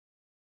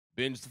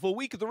Binge the full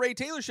week of The Ray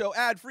Taylor Show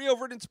ad-free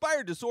over at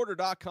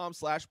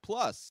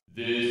inspireddisorder.com/plus.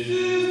 This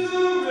is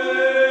The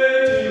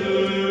Ray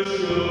Taylor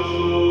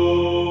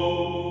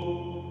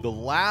Show. The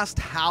Last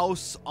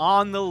House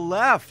on the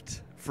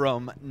Left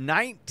from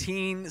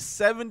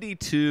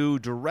 1972,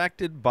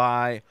 directed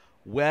by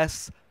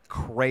Wes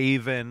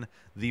Craven,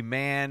 the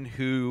man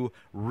who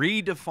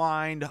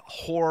redefined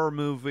horror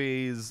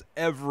movies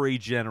every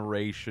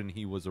generation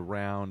he was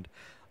around,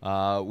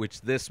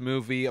 which this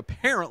movie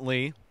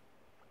apparently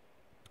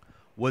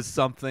was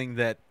something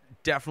that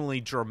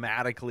definitely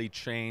dramatically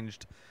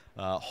changed.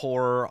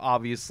 Horror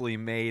obviously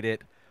made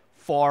it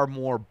far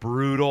more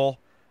brutal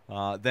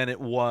than it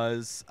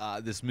was.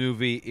 This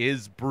movie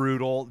is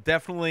brutal.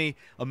 Definitely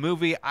a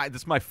movie,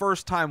 this is my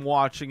first time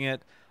watching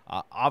it.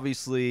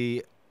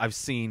 Obviously, I've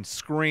seen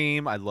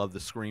Scream. I love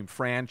the Scream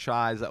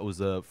franchise. That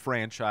was a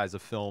franchise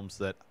of films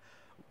that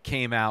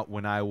came out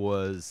when I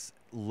was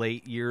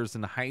late years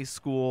in high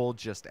school,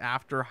 just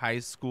after high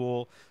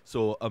school.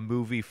 So a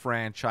movie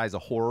franchise, a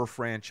horror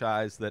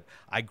franchise that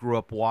I grew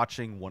up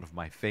watching, one of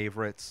my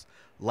favorites.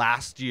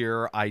 Last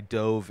year, I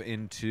dove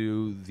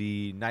into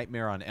the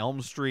Nightmare on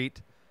Elm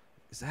Street.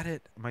 Is that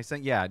it? Am I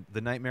saying? Yeah,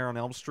 the Nightmare on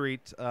Elm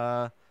Street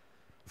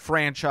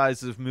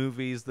franchise of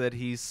movies that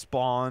he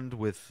spawned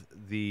with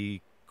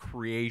the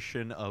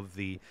creation of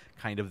the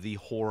kind of the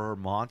horror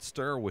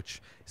monster,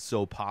 which is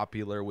so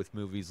popular with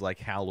movies like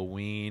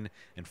Halloween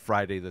and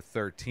Friday the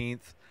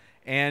 13th.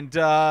 And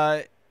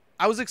I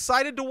was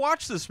excited to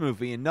watch this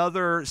movie,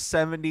 another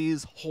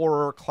 70s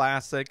horror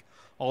classic.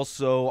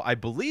 Also, I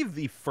believe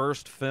the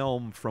first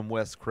film from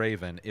Wes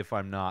Craven, if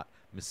I'm not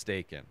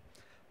mistaken.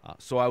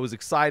 So I was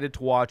excited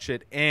to watch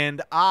it,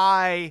 and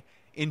I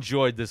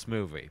enjoyed this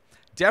movie.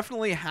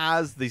 Definitely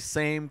has the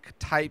same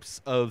types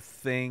of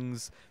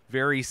things,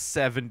 very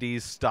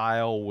 70s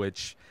style,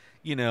 which,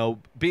 you know,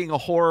 being a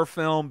horror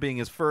film, being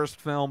his first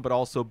film, but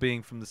also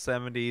being from the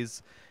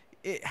 70s,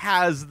 it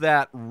has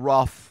that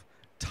rough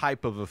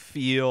type of a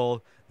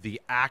feel. The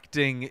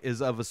acting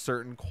is of a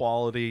certain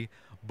quality,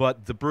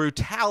 but the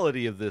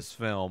brutality of this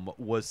film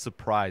was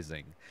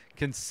surprising,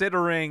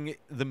 considering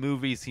the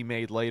movies he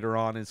made later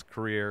on in his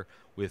career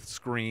with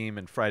Scream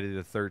and Friday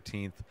the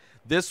 13th.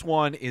 This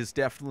one is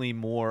definitely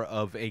more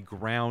of a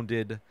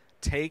grounded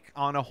take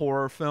on a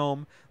horror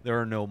film.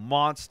 There are no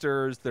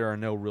monsters. There are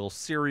no real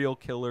serial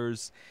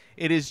killers.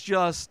 It is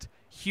just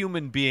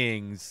human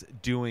beings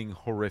doing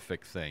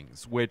horrific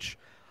things, which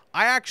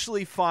I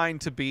actually find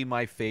to be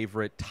my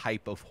favorite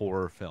type of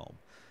horror film.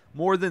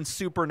 More than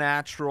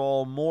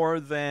supernatural, more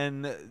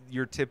than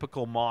your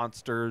typical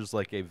monsters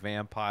like a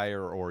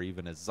vampire or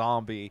even a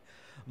zombie,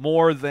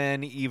 more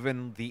than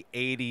even the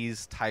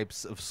 80s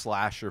types of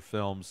slasher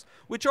films,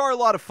 which are a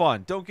lot of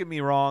fun. Don't get me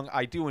wrong,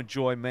 I do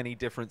enjoy many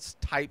different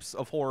types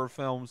of horror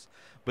films,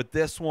 but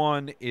this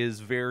one is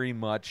very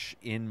much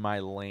in my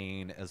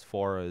lane as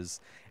far as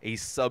a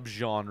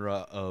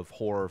subgenre of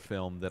horror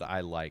film that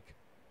I like.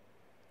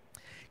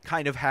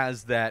 Kind of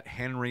has that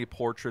Henry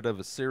Portrait of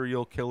a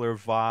Serial Killer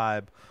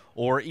vibe,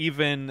 or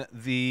even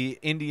the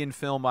Indian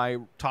film I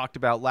talked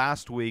about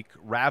last week,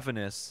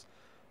 Ravenous.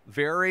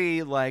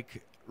 Very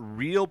like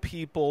real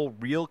people,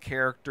 real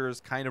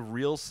characters, kind of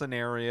real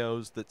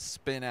scenarios that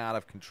spin out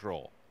of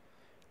control,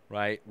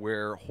 right?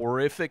 Where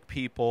horrific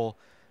people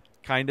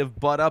kind of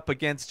butt up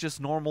against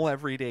just normal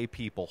everyday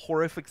people.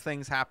 Horrific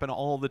things happen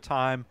all the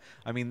time.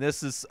 I mean,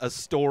 this is a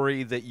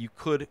story that you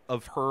could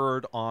have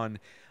heard on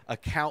a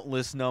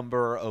countless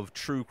number of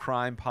true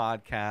crime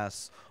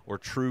podcasts or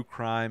true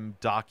crime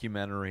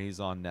documentaries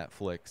on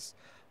Netflix,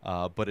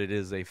 but it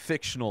is a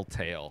fictional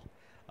tale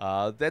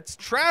that's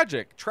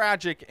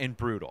tragic and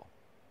brutal.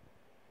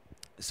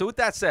 So with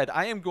that said,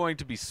 I am going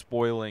to be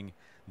spoiling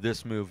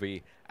this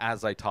movie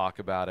as I talk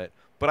about it,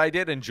 but I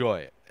did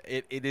enjoy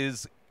it. It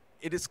is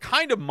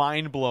kind of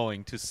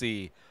mind-blowing to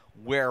see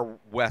where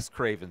Wes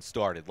Craven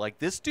started. Like,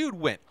 this dude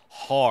went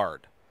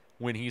hard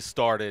when he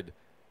started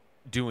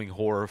doing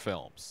horror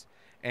films.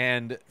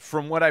 And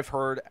from what I've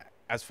heard,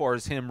 as far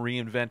as him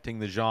reinventing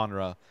the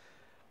genre,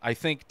 I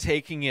think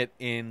taking it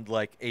in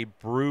like a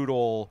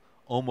brutal,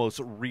 almost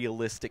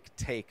realistic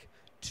take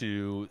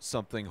to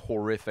something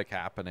horrific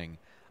happening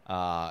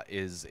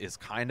is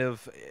kind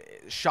of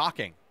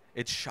shocking.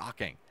 It's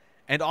shocking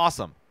and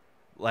awesome.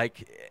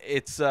 Like,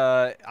 it's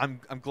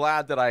I'm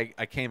glad that I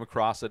came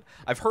across it.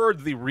 I've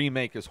heard the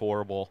remake is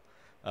horrible,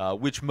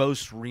 which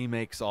most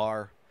remakes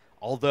are.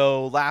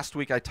 Although last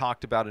week I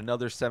talked about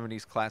another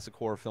 70s classic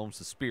horror film,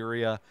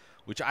 Suspiria,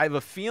 which I have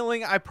a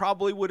feeling I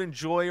probably would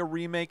enjoy a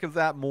remake of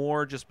that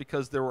more, just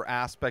because there were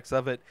aspects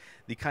of it,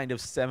 the kind of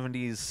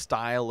 70s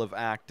style of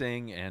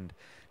acting and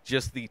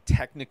just the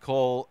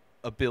technical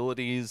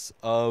abilities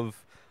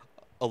of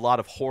a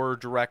lot of horror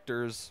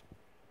directors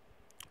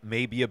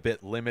maybe a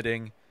bit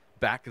limiting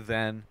back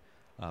then,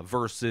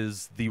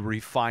 versus the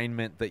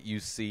refinement that you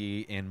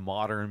see in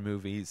modern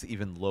movies,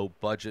 even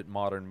low-budget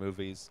modern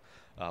movies,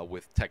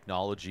 with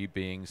technology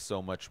being so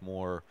much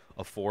more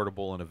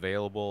affordable and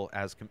available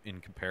as in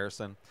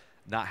comparison,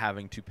 not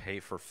having to pay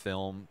for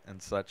film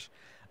and such.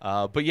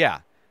 But yeah,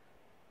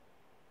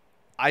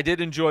 I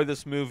did enjoy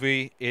this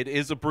movie. It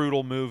is a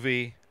brutal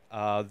movie.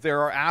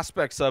 There are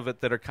aspects of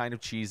it that are kind of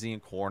cheesy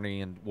and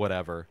corny and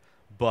whatever,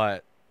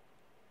 but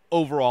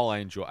overall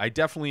I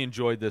definitely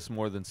enjoyed this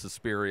more than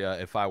Suspiria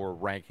if I were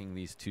ranking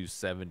these two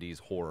 70s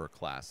horror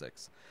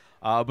classics.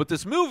 But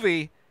this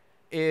movie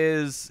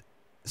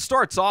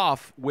starts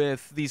off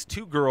with these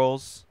two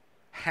girls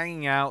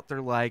hanging out. They're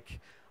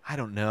like, I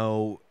don't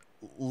know,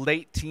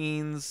 late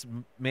teens,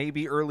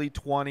 maybe early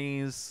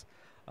 20s.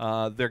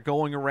 They're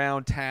going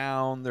around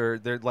town.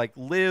 They're like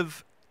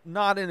live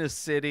not in a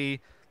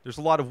city. There's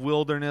a lot of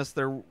wilderness.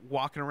 They're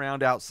walking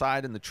around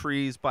outside in the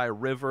trees by a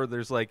river.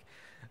 There's like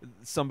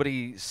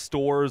somebody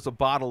stores a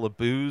bottle of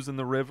booze in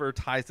the river,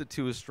 ties it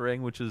to a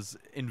string, which is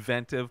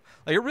inventive.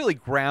 Like, it really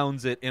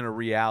grounds it in a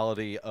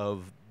reality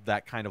of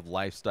that kind of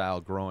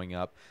lifestyle growing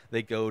up.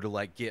 They go to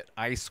like get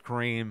ice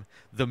cream.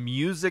 The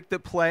music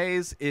that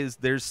plays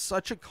there's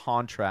such a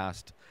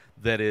contrast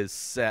that is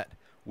set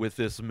with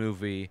this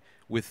movie,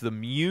 with the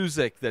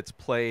music that's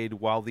played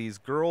while these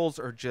girls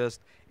are just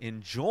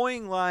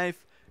enjoying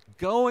life,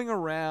 going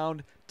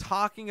around,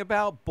 talking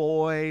about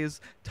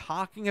boys,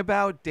 talking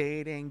about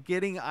dating,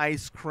 getting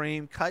ice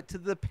cream, cut to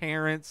the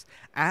parents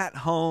at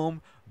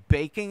home,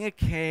 baking a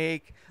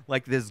cake,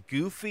 like this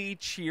goofy,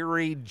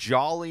 cheery,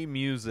 jolly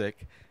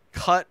music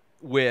cut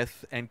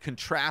with and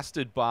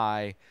contrasted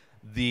by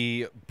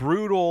the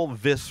brutal,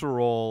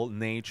 visceral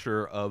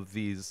nature of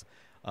these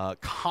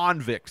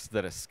convicts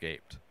that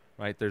escaped,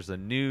 right? There's a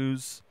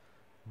news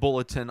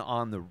bulletin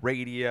on the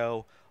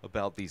radio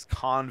about these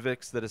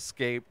convicts that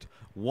escaped,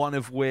 one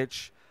of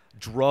which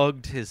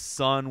drugged his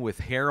son with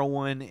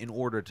heroin in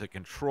order to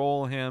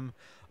control him.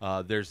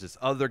 There's this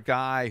other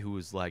guy who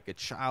is like a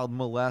child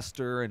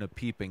molester and a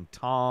peeping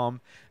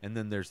Tom. And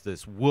then there's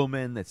this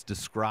woman that's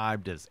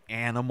described as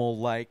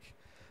animal-like.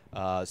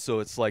 So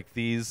it's like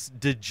these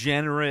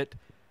degenerate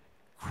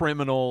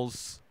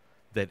criminals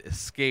that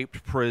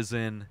escaped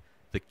prison.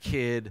 The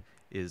kid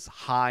is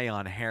high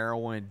on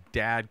heroin.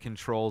 Dad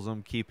controls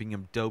him, keeping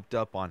him doped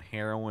up on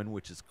heroin,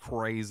 which is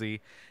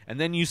crazy. And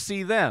then you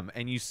see them,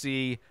 and you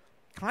see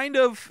kind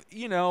of,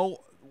 you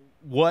know,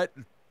 what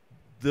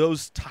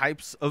those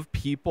types of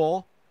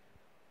people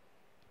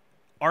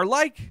are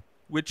like,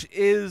 which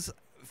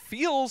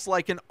feels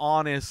like an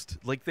honest,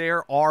 like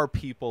there are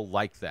people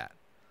like that.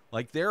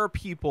 Like there are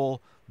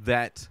people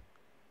that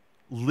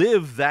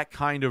live that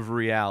kind of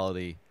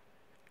reality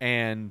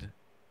and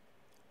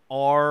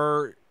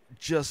are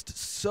just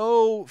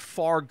so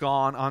far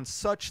gone on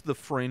such the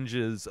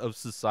fringes of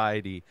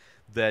society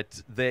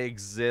that they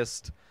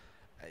exist,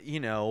 you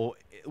know,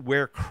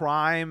 where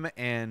crime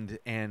and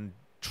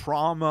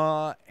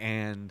trauma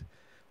and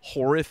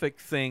horrific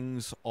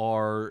things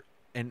are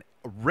a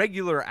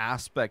regular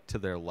aspect to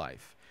their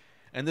life.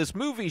 And this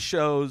movie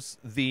shows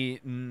the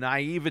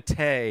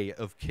naivete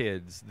of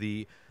kids,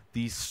 the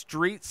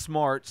street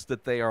smarts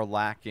that they are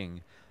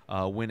lacking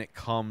when it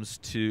comes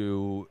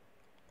to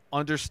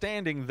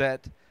understanding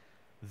that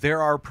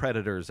there are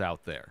predators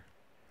out there,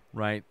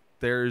 right?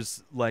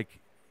 There's like,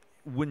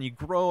 when you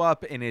grow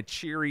up in a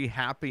cheery,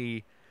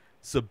 happy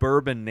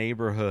suburban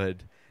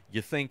neighborhood,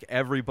 you think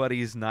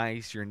everybody's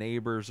nice, your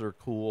neighbors are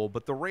cool,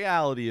 but the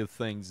reality of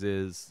things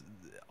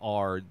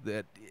are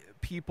that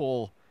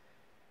people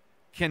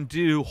can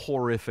do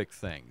horrific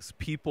things.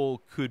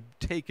 People could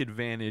take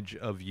advantage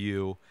of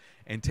you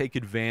and take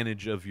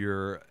advantage of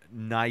your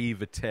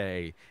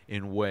naivete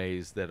in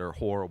ways that are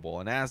horrible.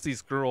 And as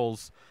these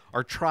girls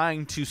are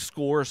trying to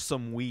score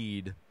some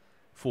weed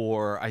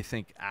for, I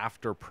think,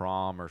 after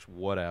prom or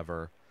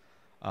whatever,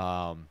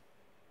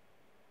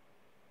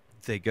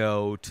 they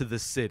go to the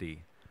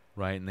city,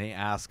 right? And they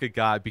ask a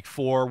guy,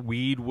 before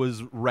weed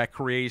was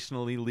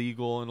recreationally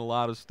legal in a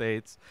lot of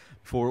states,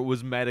 before it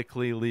was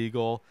medically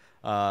legal,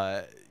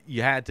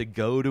 you had to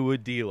go to a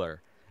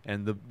dealer.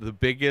 And the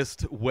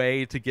biggest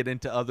way to get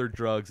into other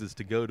drugs is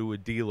to go to a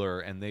dealer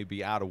and they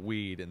be out of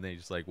weed and they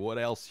just like, what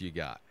else you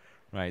got,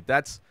 right?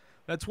 That's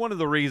one of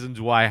the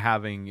reasons why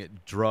having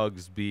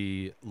drugs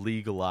be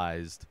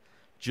legalized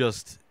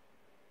just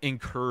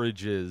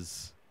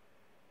encourages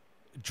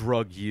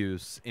drug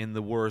use in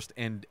the worst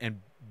and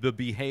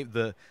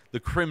the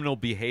criminal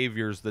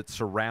behaviors that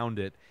surround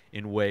it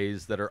in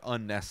ways that are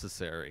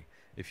unnecessary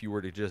if you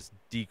were to just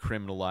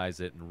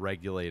decriminalize it and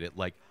regulate it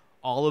like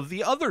all of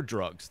the other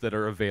drugs that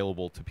are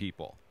available to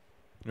people,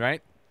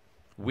 right?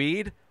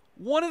 Weed,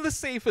 one of the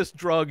safest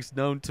drugs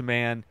known to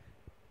man,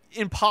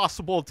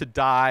 impossible to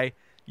die.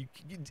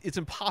 It's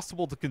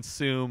impossible to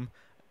consume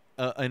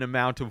an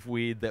amount of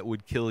weed that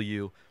would kill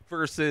you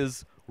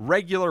versus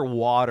regular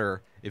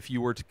water. If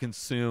you were to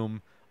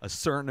consume a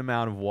certain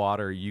amount of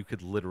water, you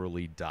could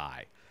literally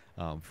die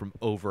from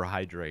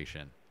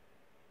overhydration.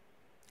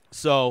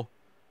 So,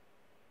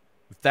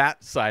 with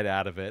that side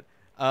out of it,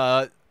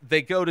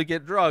 they go to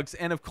get drugs,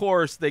 and of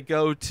course they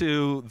go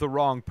to the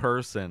wrong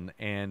person,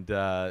 and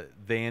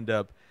they end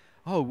up,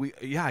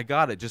 I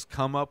got it. Just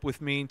come up with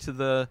me to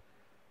the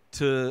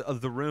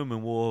room,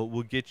 and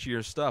we'll get you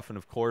your stuff. And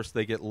of course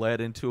they get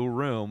led into a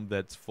room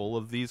that's full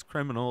of these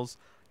criminals,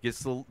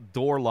 gets the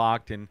door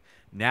locked, and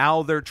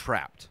now they're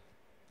trapped.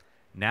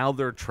 Now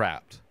they're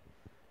trapped.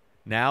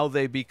 Now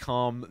they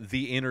become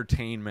the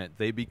entertainment.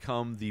 They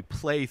become the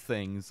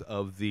playthings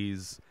of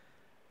these,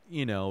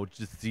 you know,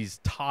 just these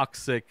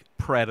toxic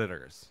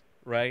predators,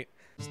 right?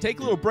 Let's take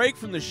a little break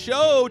from the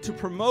show to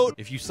promote.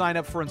 If you sign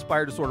up for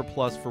Inspired Disorder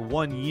Plus for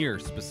 1 year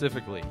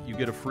specifically, you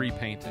get a free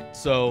painting.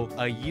 So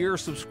a year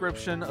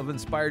subscription of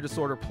Inspired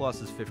Disorder Plus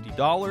is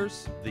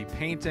 $50. The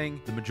painting,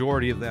 the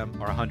majority of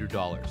them are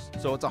 $100.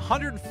 So it's a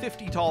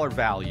 $150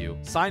 value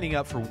signing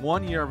up for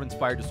 1 year of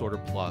Inspired Disorder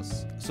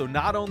Plus. So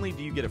not only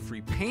do you get a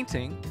free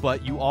painting,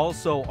 but you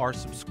also are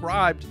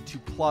subscribed to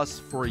Plus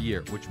for a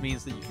year, which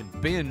means that you can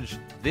binge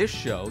this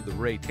show, The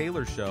Ray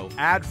Taylor Show,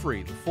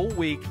 ad-free, the full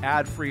week,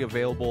 ad-free,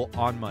 available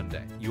on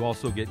Monday. You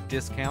also get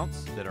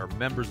discounts that are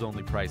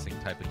members-only pricing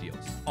type of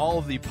deals. All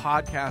of the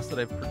podcasts that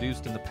I've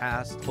produced in the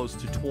past, close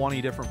to 20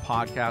 different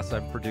podcasts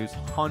I've produced,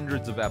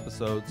 hundreds of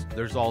episodes.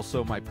 There's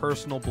also my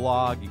personal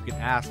blog. You can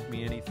ask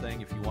me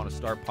anything if you want to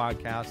start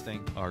podcasting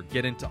or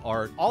get into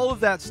art. All of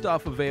that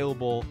stuff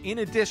available in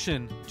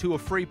addition to a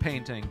free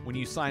painting when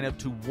you sign up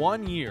to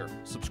 1 year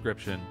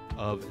subscription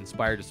of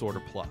Inspired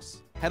Disorder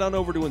Plus. Head on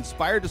over to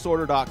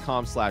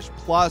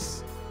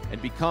inspireddisorder.com/plus and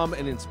become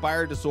an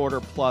Inspired Disorder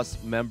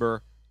Plus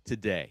member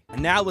today.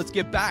 And now let's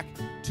get back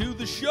to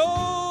the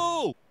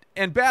show.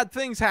 And bad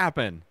things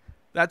happen.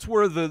 That's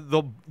where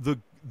the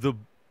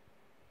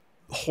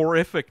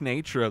horrific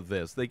nature of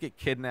this. They get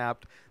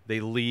kidnapped. They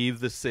leave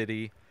the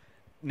city.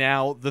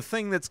 Now, the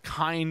thing that's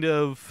kind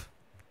of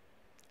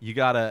you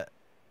gotta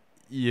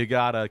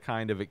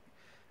kind of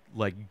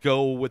like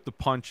go with the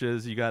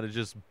punches. You gotta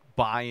just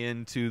buy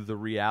into the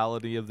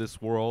reality of this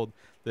world,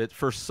 that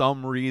for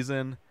some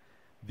reason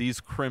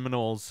these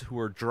criminals who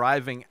are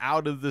driving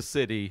out of the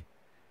city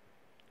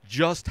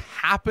just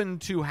happen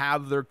to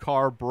have their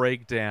car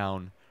break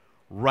down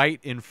right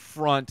in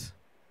front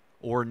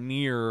or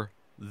near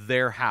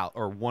their house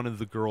or one of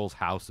the girls'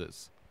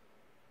 houses.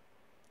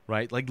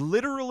 Right? Like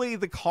literally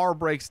the car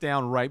breaks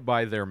down right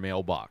by their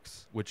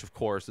mailbox, which of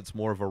course it's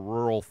more of a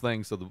rural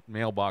thing, so the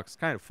mailbox is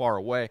kind of far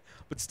away,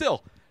 but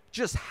still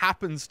just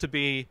happens to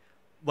be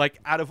like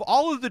out of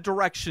all of the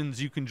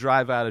directions you can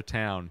drive out of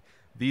town,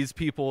 these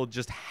people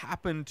just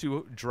happen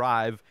to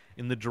drive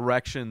in the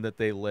direction that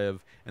they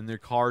live, and their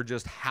car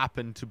just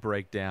happened to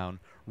break down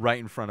right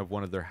in front of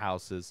one of their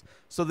houses.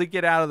 So they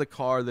get out of the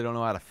car, they don't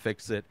know how to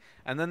fix it,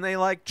 and then they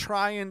like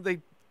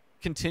they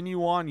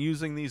continue on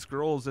using these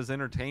girls as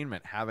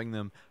entertainment, having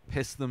them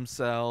piss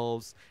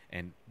themselves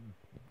and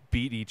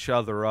beat each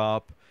other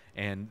up,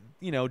 and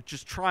you know,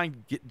 just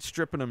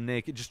stripping them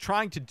naked, just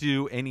trying to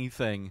do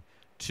anything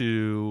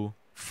to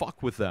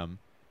fuck with them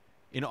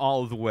in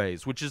all of the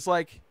ways, which is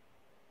like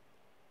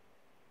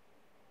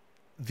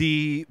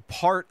the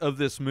part of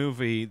this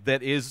movie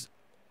that is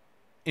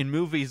in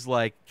movies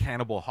like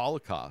Cannibal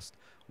Holocaust,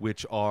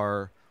 which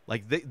are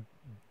like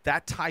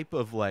that type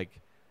of like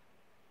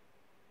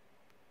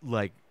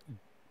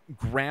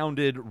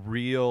grounded,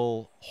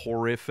 real,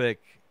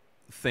 horrific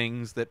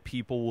things that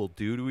people will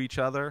do to each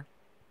other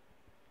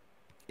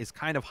is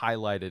kind of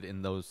highlighted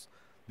in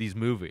these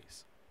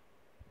movies.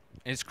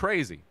 And it's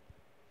crazy.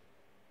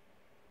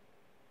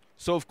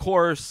 So of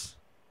course,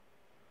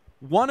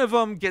 one of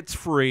them gets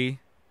free.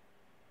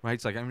 Right?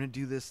 It's like, I'm going to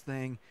do this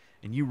thing,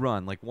 and you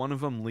run. Like, one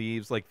of them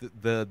leaves. Like,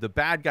 the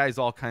bad guys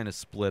all kind of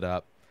split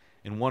up,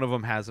 and one of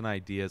them has an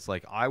idea. It's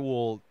like, I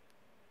will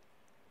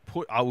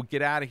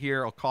get out of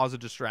here. I'll cause a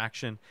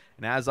distraction,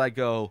 and as I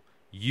go,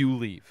 you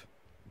leave.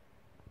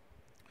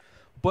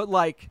 But,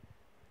 like,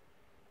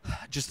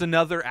 just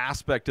another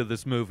aspect of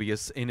this movie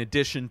is, in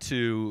addition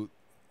to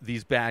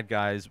these bad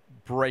guys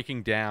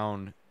breaking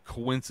down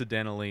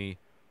coincidentally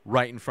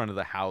right in front of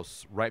the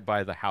house, right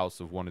by the house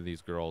of one of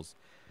these girls,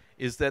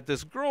 is that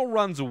this girl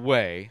runs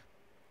away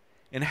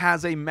and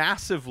has a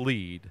massive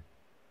lead,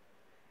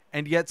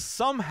 and yet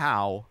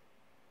somehow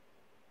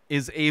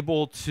is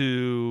able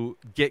to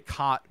get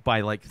caught by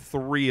like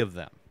 3 of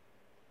them,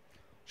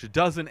 which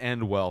doesn't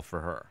end well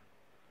for her,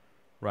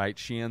 right?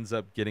 She ends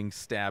up getting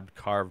stabbed,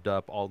 carved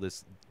up, all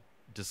this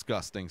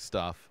disgusting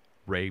stuff,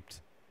 raped.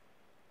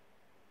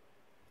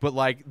 But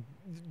like,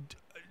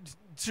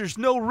 there's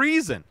no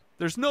reason.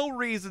 There's no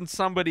reason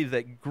somebody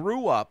that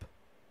grew up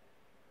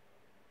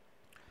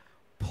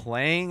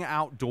playing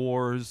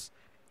outdoors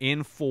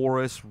in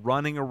forests,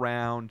 running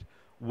around,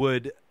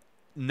 would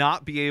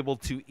not be able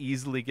to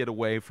easily get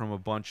away from a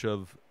bunch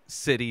of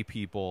city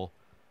people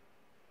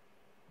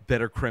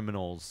that are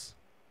criminals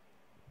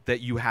that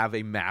you have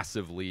a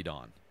massive lead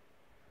on.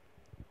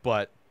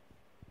 But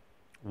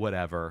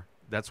whatever.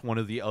 That's one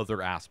of the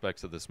other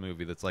aspects of this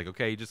movie that's like,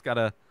 okay, you just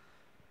gotta,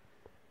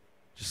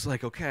 just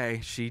like,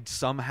 okay, she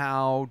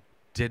somehow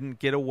didn't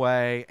get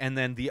away. And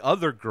then the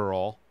other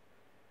girl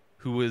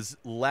who is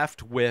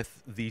left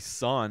with the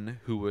son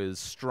who is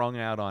strung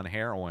out on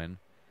heroin,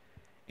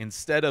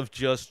 instead of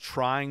just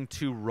trying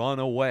to run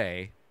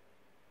away,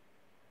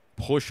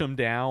 push him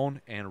down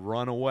and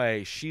run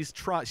away, she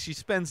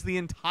spends the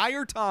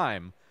entire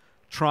time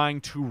trying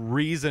to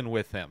reason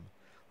with him.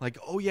 Like,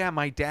 oh yeah,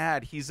 my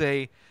dad, he's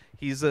a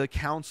He's a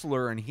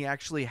counselor, and he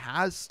actually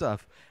has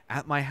stuff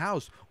at my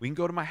house. We can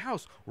go to my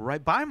house,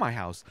 right by my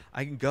house.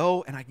 I can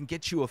go and I can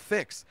get you a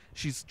fix.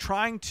 She's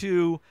trying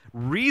to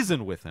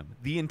reason with him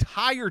the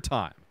entire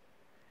time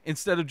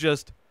instead of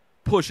just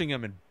pushing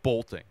him and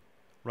bolting,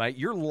 right?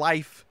 Your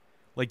life,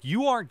 like,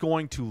 you aren't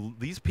going to,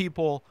 these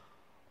people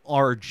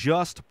are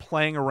just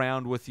playing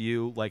around with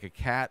you like a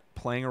cat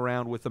playing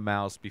around with a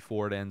mouse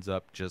before it ends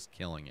up just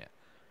killing it,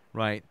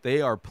 right?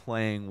 They are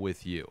playing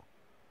with you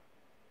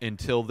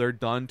until they're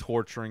done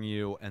torturing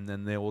you, and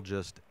then they will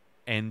just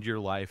end your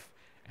life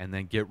and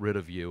then get rid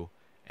of you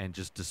and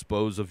just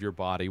dispose of your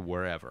body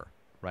wherever,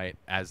 right,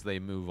 as they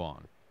move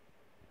on.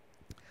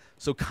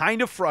 So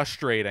kind of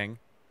frustrating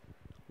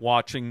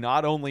watching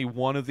not only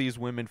one of these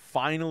women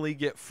finally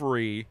get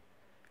free,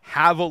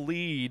 have a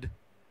lead,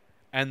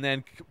 and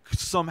then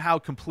somehow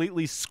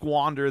completely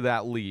squander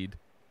that lead.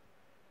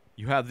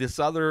 You have this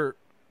other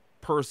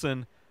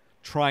person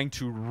trying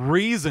to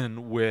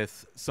reason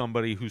with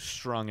somebody who's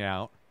strung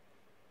out.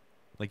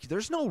 Like,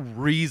 there's no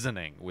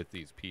reasoning with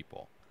these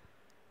people,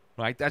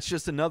 right? That's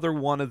just another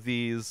one of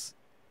these,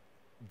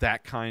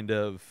 that kind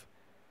of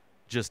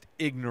just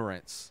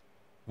ignorance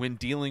when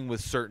dealing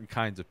with certain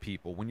kinds of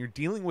people. When you're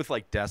dealing with,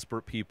 like,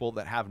 desperate people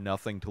that have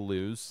nothing to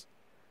lose,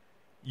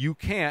 you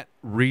can't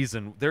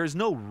reason. There's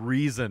no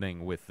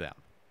reasoning with them.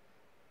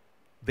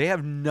 They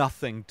have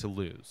nothing to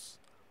lose.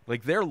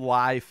 Like, their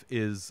life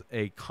is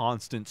a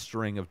constant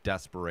string of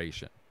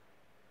desperation,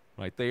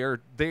 right? They are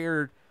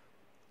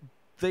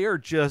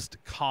just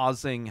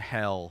causing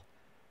hell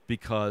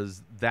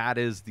because that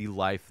is the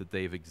life that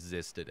they've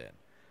existed in.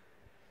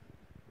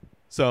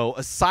 So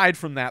aside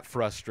from that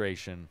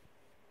frustration,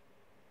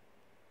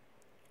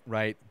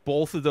 right,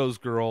 both of those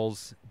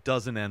girls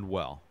doesn't end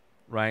well,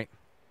 right?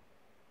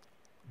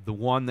 The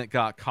one that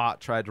got caught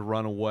tried to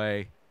run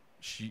away.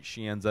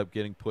 She ends up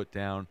getting put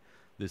down.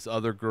 This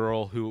other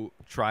girl who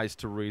tries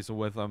to reason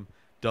with them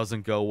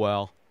doesn't go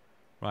well,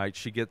 right?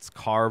 She gets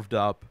carved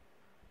up.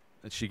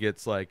 And she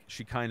gets, like,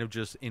 she kind of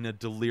just in a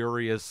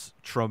delirious,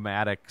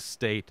 traumatic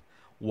state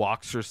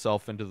walks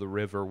herself into the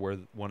river where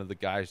one of the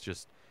guys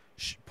just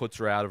puts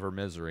her out of her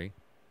misery.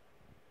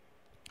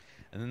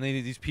 And then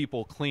these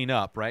people clean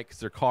up, right? Because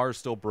their car is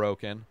still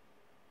broken.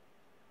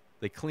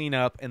 They clean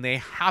up, and they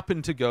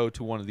happen to go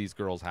to one of these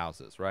girls'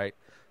 houses, right?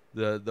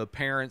 The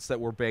parents that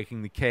were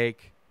baking the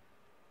cake,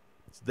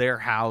 it's their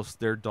house,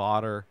 their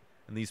daughter,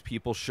 and these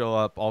people show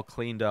up all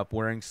cleaned up,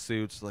 wearing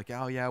suits, like,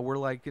 oh, yeah, we're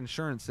like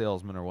insurance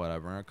salesmen or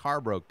whatever, and our car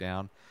broke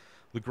down.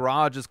 The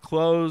garage is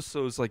closed,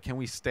 so it's like, can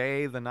we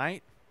stay the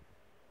night?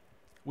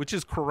 Which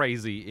is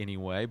crazy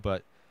anyway,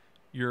 but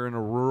you're in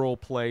a rural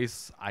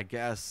place. I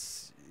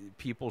guess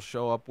people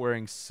show up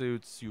wearing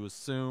suits. You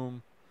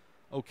assume,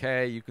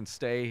 okay, you can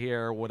stay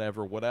here,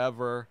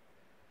 whatever.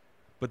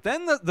 But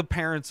then the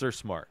parents are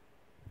smart,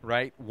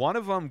 right? One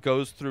of them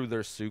goes through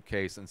their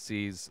suitcase and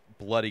sees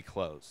bloody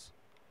clothes.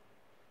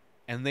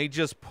 And they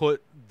just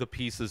put the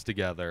pieces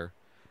together,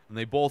 and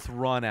they both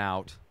run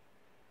out,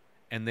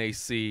 and they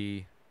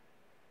see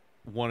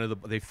one of the,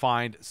 they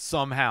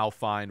somehow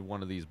find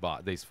one of these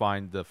they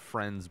find the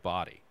friend's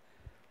body.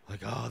 Like,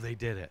 oh, they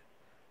did it,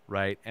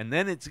 right? And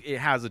then it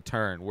has a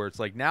turn where it's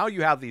like, now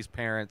you have these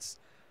parents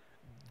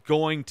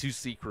going to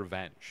seek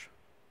revenge.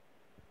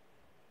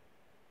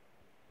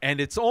 And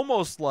it's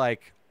almost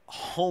like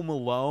Home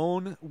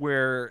Alone,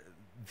 where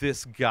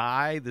this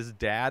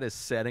dad is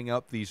setting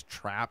up these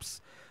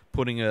traps,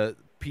 putting a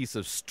piece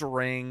of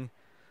string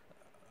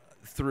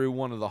through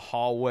one of the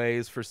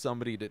hallways for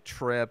somebody to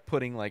trip,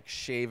 putting like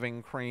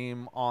shaving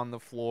cream on the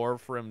floor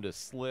for him to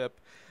slip,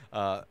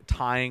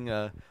 tying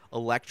a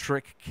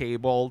electric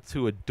cable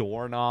to a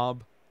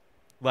doorknob.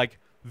 Like,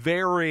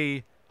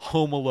 very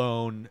Home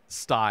Alone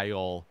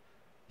style.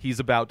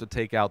 He's about to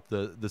take out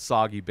the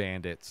soggy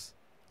bandits,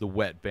 the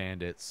wet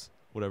bandits,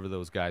 whatever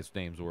those guys'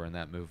 names were in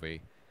that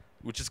movie,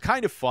 which is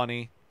kind of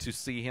funny to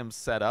see him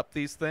set up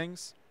these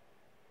things.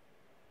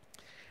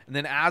 And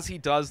then as he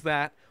does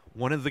that,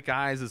 one of the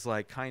guys is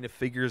like, kind of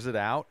figures it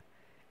out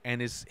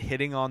and is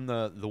hitting on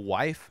the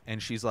wife,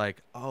 and she's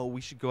like, oh,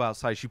 we should go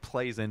outside. She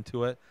plays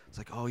into it. It's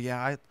like, oh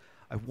yeah,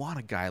 I want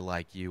a guy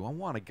like you. I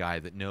want a guy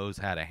that knows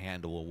how to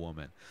handle a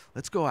woman.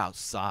 Let's go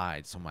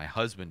outside so my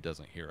husband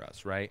doesn't hear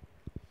us, right?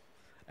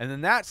 And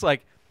then that's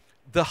like,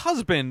 the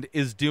husband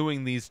is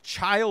doing these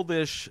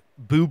childish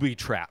booby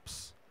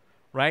traps,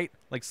 right?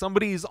 Like,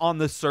 somebody's on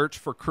the search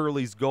for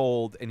Curly's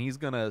gold, and he's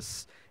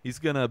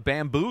gonna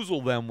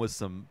bamboozle them with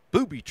some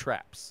booby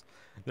traps.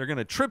 They're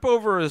gonna trip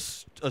over a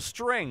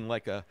string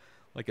like a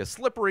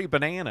slippery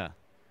banana,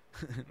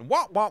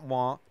 wah wah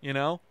wah, you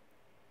know.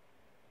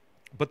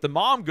 But the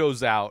mom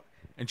goes out,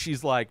 and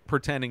she's like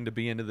pretending to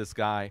be into this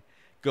guy,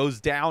 goes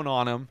down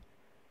on him,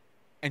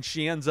 and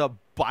she ends up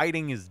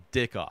biting his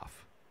dick off.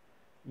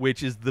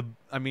 Which is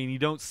I mean, they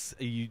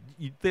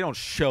don't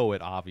show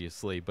it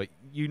obviously, but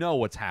you know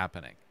what's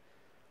happening,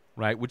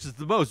 right? Which is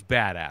the most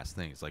badass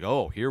thing. It's like,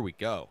 oh, here we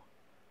go,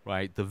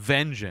 right? The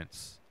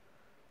vengeance,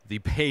 the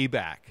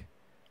payback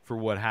for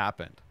what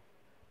happened.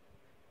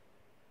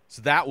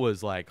 So that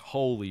was like,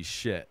 holy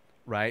shit.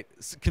 right?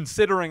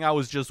 Considering I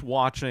was just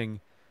watching,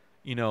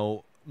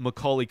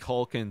 Macaulay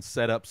Culkin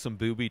set up some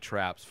booby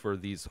traps for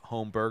these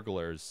home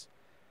burglars.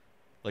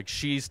 Like,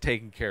 she's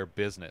taking care of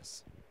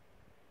business,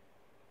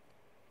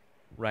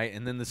 right?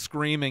 And then the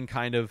screaming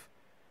kind of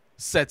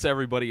sets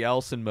everybody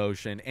else in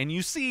motion. And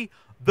you see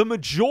the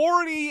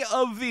majority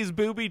of these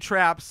booby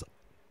traps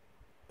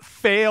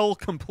fail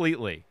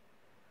completely.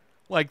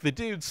 Like, the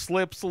dude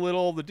slips a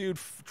little, the dude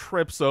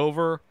trips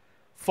over,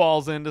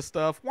 falls into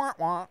stuff, wah,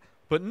 wah,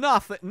 but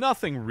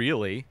nothing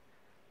really.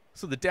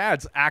 So the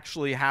dad's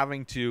actually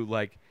having to,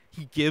 like,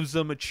 he gives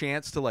them a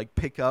chance to, like,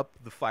 pick up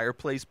the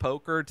fireplace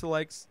poker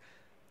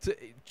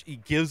he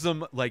gives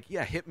them, like,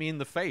 yeah, hit me in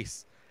the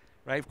face,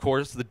 right? Of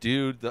course, the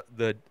dude,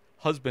 the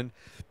husband,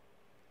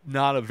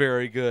 not a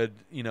very good,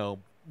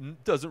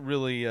 doesn't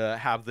really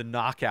have the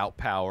knockout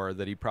power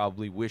that he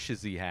probably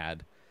wishes he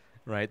had,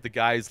 right? The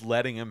guy's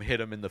letting him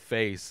hit him in the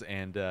face,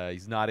 and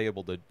he's not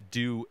able to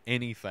do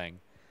anything.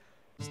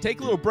 Let's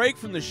take a little break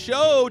from the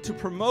show to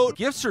promote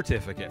gift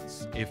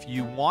certificates. If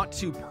you want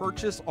to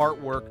purchase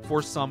artwork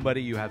for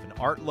somebody, you have an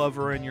art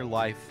lover in your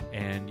life,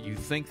 and you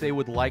think they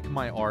would like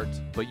my art,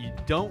 but you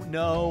don't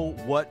know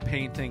what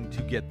painting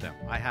to get them.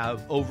 I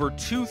have over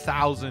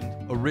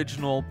 2,000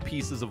 original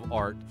pieces of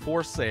art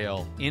for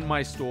sale in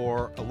my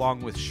store,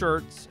 along with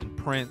shirts and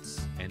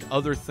prints and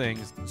other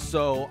things.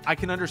 So I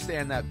can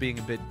understand that being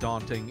a bit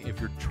daunting if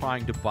you're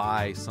trying to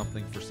buy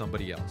something for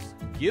somebody else.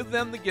 Give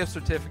them the gift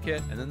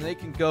certificate, and then they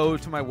can go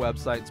to my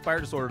website,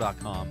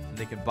 inspireddisorder.com, and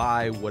they can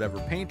buy whatever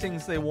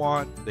paintings they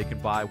want. They can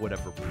buy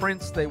whatever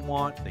prints they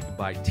want. They can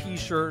buy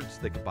t-shirts.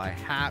 They can buy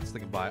hats. They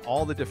can buy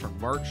all the different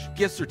merch.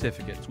 Gift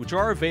certificates, which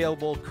are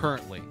available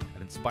currently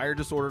at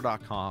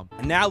inspireddisorder.com.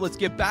 And now let's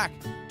get back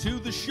to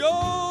the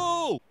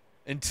show!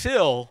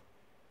 Until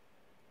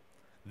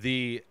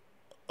the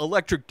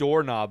electric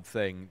doorknob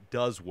thing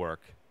does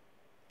work,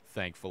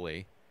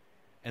 thankfully.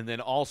 And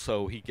then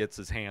also he gets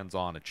his hands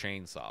on a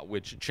chainsaw,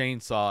 which a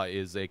chainsaw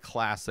is a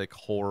classic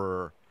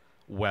horror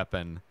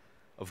weapon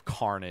of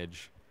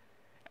carnage.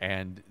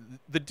 And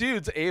the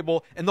dude's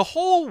able, and the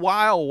whole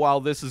while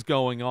this is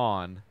going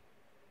on,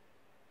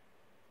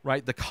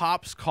 right, the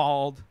cops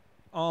called,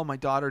 oh, my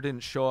daughter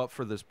didn't show up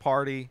for this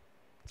party.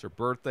 It's her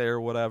birthday or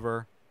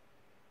whatever.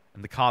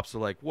 And the cops are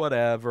like,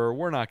 whatever,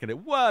 we're not going to,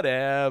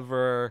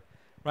 whatever,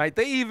 right?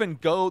 They even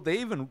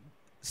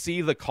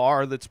see the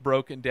car that's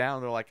broken down.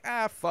 They're like,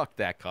 fuck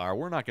that car.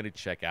 We're not going to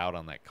check out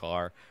on that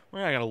car. We're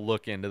not going to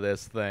look into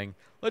this thing.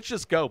 Let's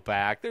just go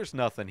back. There's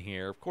nothing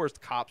here. Of course, the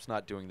cop's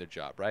not doing their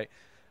job, right?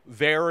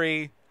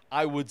 Very,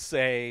 I would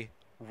say,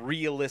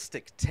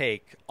 realistic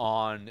take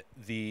on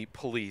the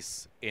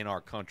police in our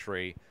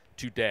country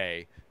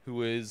today,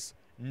 who is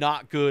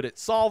not good at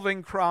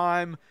solving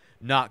crime,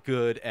 not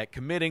good at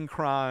committing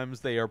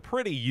crimes. They are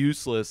pretty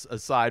useless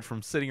aside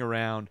from sitting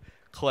around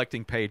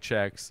collecting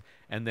paychecks,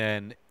 and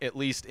then, at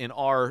least in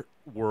our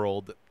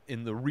world,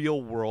 in the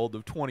real world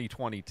of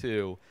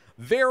 2022,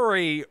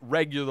 very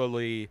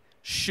regularly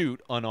shoot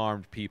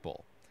unarmed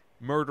people,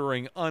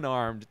 murdering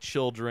unarmed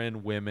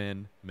children,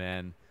 women,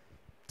 men.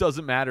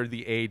 Doesn't matter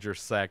the age or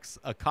sex.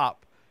 A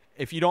cop,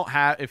 if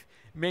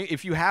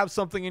you have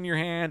something in your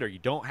hand or you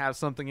don't have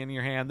something in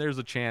your hand, there's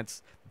a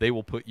chance they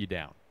will put you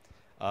down,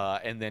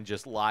 and then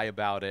just lie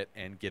about it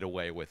and get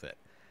away with it.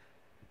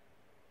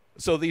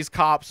 So these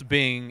cops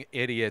being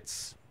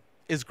idiots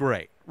is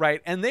great,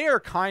 right? And they are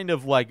kind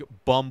of like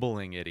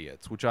bumbling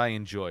idiots, which I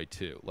enjoy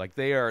too. Like,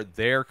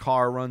 their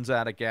car runs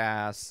out of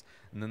gas,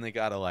 and then they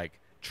got to, like,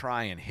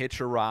 try and hitch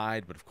a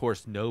ride. But of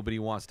course, nobody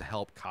wants to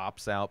help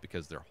cops out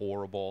because they're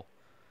horrible.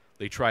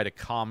 They try to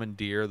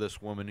commandeer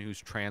this woman who's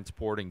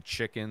transporting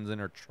chickens in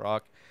her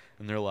truck,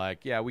 and they're like,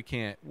 yeah,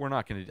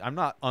 I'm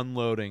not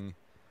unloading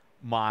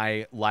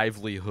my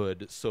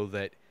livelihood so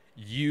that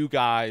you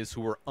guys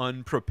who are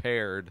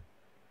unprepared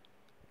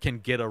can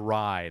get a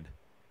ride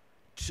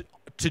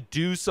to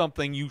do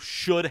something you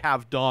should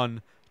have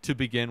done to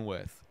begin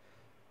with.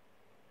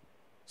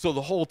 So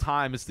the whole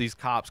time it's these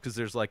cops, because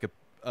there's like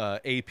a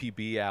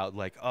APB out,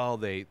 like, oh,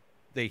 they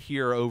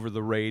hear over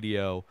the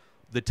radio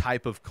the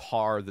type of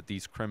car that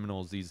these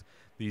criminals,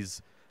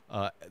 these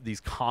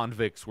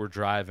convicts were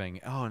driving.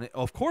 Oh, and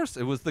of course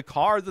it was the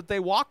car that they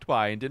walked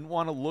by and didn't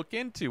want to look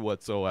into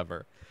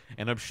whatsoever.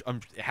 And it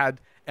had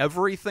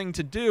everything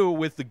to do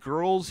with the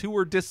girls who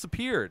were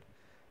disappeared,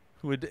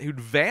 who'd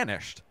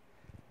vanished.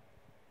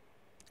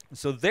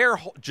 So they're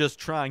just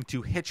trying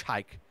to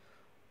hitchhike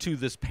to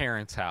this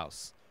parent's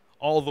house.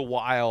 All the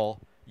while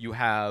you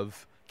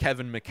have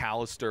Kevin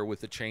McAllister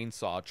with a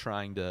chainsaw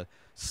trying to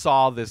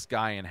saw this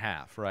guy in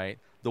half, right?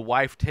 The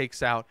wife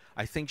takes out,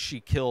 I think she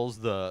kills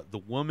the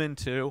woman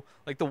too.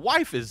 Like, the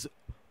wife is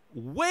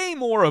way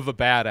more of a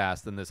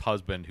badass than this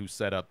husband who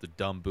set up the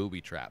dumb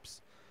booby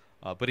traps.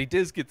 But he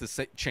does get the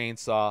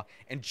chainsaw,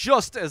 and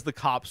just as the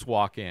cops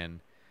walk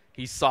in,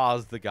 he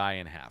saws the guy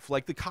in half.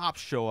 Like, the cops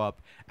show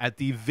up at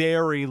the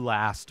very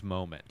last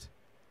moment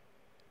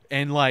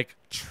and, like,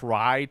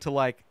 try to,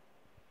 like,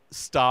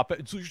 stop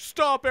it. So,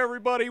 stop,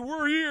 everybody,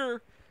 we're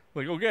here.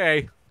 Like,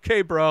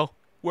 okay, bro,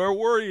 where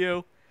were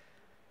you?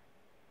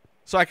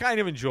 So I kind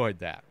of enjoyed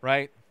that,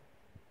 right?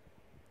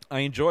 I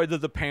enjoyed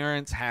that the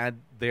parents had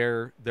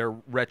their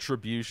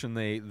retribution.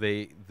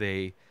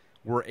 They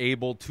were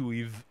able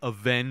to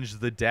avenge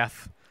the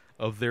death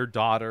of their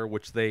daughter,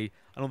 which I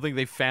don't think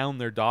they found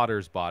their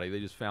daughter's body. They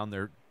just found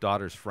their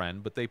daughter's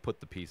friend, but they put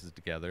the pieces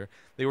together.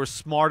 They were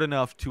smart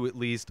enough to at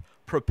least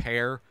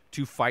prepare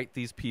to fight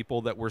these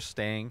people that were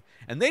staying.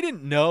 And they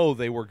didn't know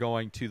they were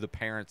going to the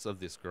parents of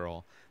this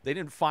girl. They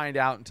didn't find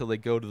out until they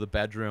go to the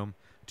bedroom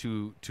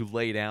to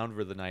lay down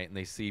for the night, and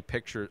they see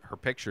her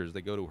pictures.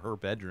 They go to her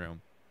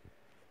bedroom.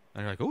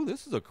 And they're like, oh,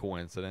 this is a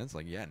coincidence.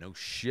 Like, yeah, no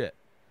shit.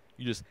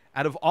 You just,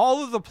 out of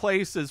all of the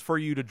places for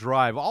you to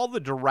drive, all the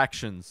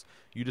directions,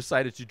 you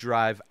decided to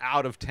drive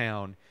out of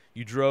town.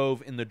 You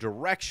drove in the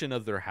direction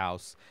of their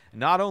house. And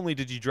not only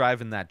did you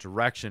drive in that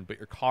direction, but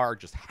your car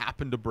just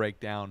happened to break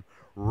down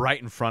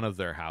right in front of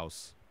their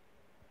house.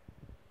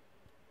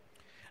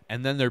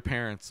 And then their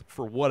parents,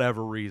 for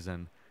whatever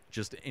reason,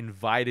 just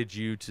invited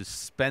you to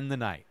spend the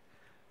night.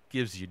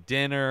 Gives you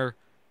dinner,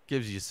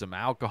 gives you some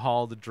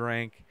alcohol to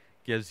drink,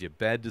 gives you a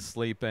bed to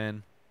sleep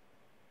in.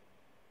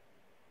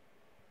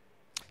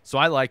 So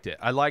I liked it.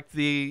 I liked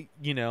the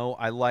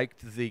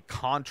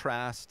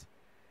contrast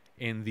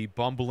in the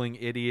bumbling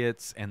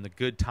idiots and the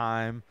good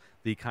time,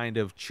 the kind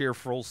of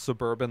cheerful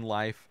suburban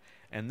life,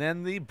 and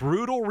then the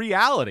brutal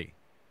reality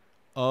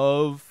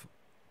of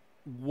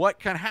what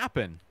can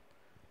happen.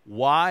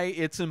 Why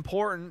it's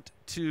important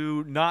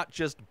to not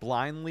just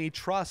blindly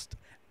trust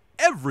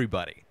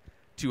everybody,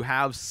 to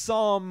have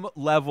some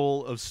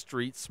level of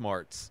street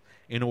smarts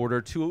in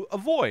order to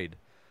avoid,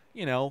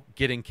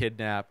 getting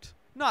kidnapped.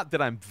 Not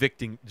that I'm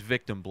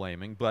victim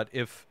blaming, but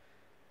if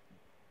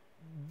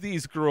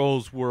these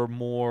girls were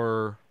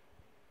more,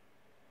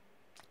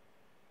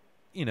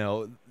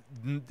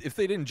 if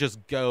they didn't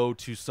just go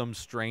to some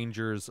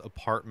stranger's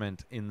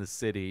apartment in the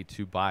city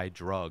to buy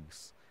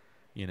drugs,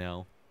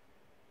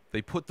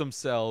 they put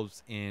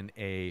themselves in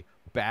a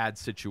bad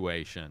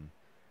situation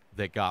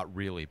that got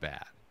really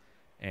bad.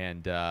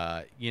 And,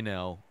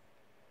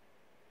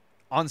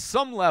 on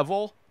some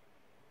level,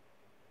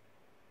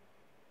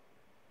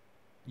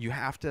 you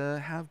have to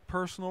have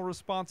personal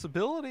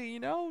responsibility,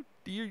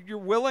 You're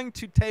willing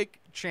to take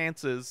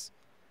chances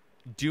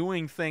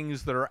doing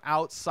things that are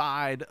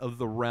outside of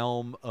the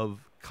realm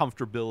of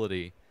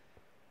comfortability.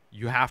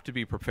 You have to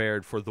be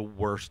prepared for the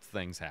worst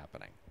things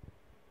happening.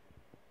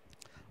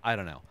 I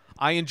don't know.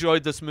 I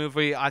enjoyed this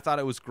movie. I thought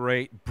it was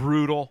great.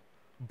 Brutal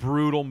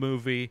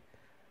movie.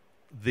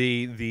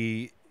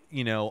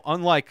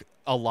 Unlike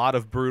a lot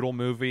of brutal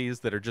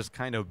movies that are just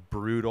kind of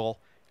brutal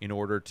in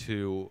order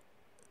to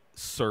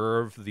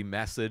serve the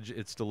message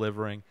it's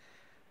delivering,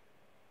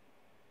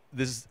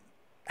 this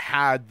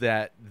had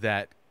that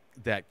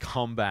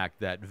comeback,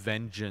 that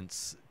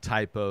vengeance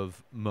type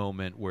of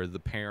moment where the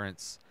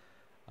parents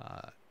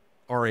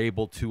are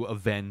able to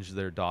avenge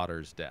their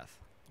daughter's death,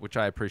 which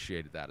I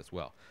appreciated that as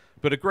well.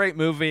 But a great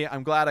movie.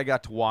 I'm glad I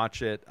got to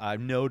watch it. I have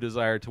no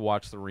desire to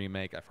watch the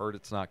remake. I've heard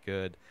it's not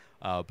good,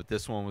 but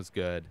this one was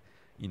good.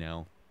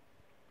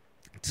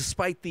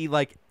 Despite the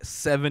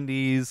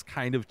 70s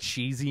kind of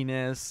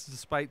cheesiness,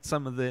 despite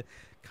some of the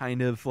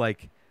kind of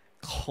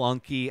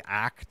clunky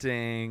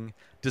acting,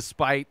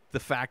 despite the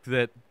fact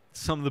that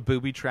some of the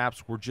booby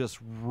traps were just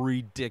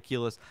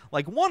ridiculous.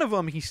 Like one of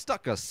them, he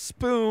stuck a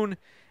spoon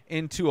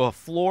into a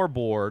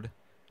floorboard,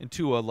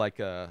 into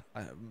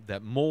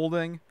that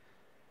molding,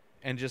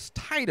 and just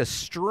tied a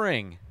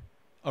string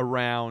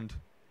around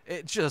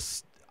it.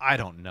 Just, I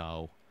don't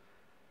know.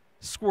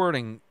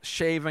 Squirting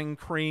shaving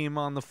cream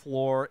on the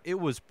floor. It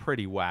was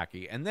pretty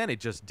wacky. And then it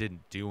just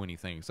didn't do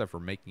anything except for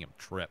making him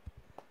trip.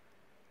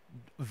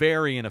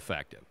 Very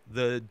ineffective.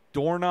 The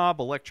doorknob,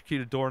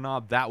 electrocuted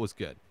doorknob, that was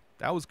good.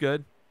 That was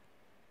good.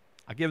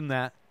 I give him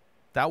that.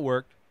 That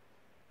worked.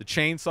 The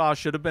chainsaw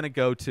should have been a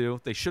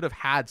go-to. They should have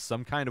had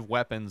some kind of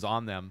weapons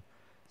on them.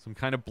 Some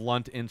kind of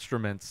blunt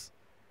instruments.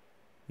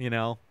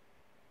 The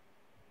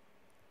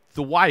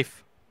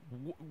wife,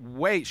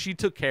 wait, she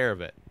took care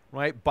of it.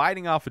 Right?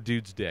 Biting off a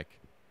dude's dick.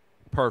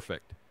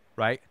 Perfect.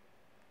 Right?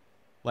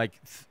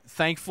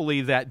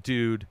 Thankfully that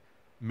dude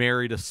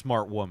married a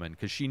smart woman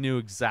because she knew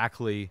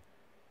exactly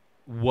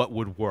what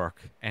would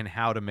work and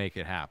how to make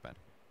it happen.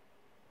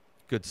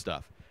 Good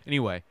stuff.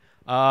 Anyway,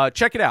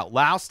 check it out.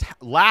 Last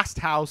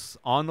House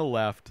on the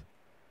Left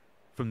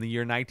from the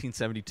year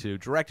 1972.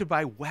 Directed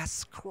by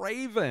Wes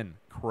Craven.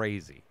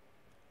 Crazy.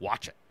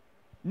 Watch it.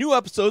 New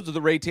episodes of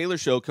The Ray Taylor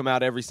Show come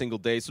out every single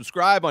day.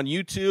 Subscribe on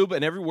YouTube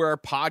and everywhere our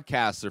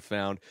podcasts are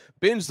found.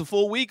 Binge the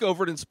full week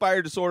over at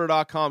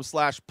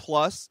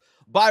inspireddisorder.com/plus.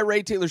 Buy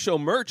Ray Taylor Show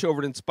merch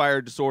over at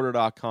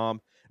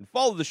inspireddisorder.com. And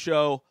follow the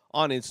show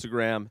on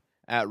Instagram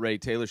at Ray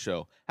Taylor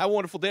Show. Have a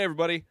wonderful day,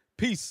 everybody.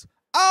 Peace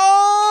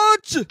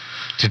out!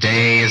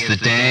 Today is the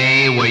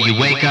day where you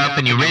wake up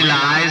and you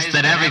realize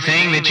that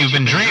everything that you've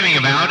been dreaming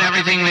about,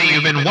 everything that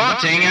you've been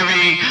wanting,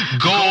 every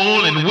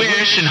goal and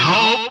wish and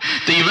hope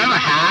that you've ever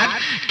had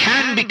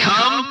can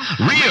become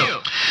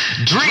real.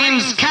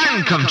 Dreams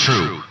can come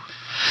true.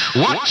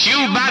 What you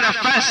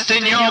manifest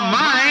in your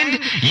mind,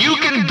 you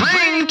can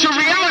bring to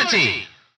reality.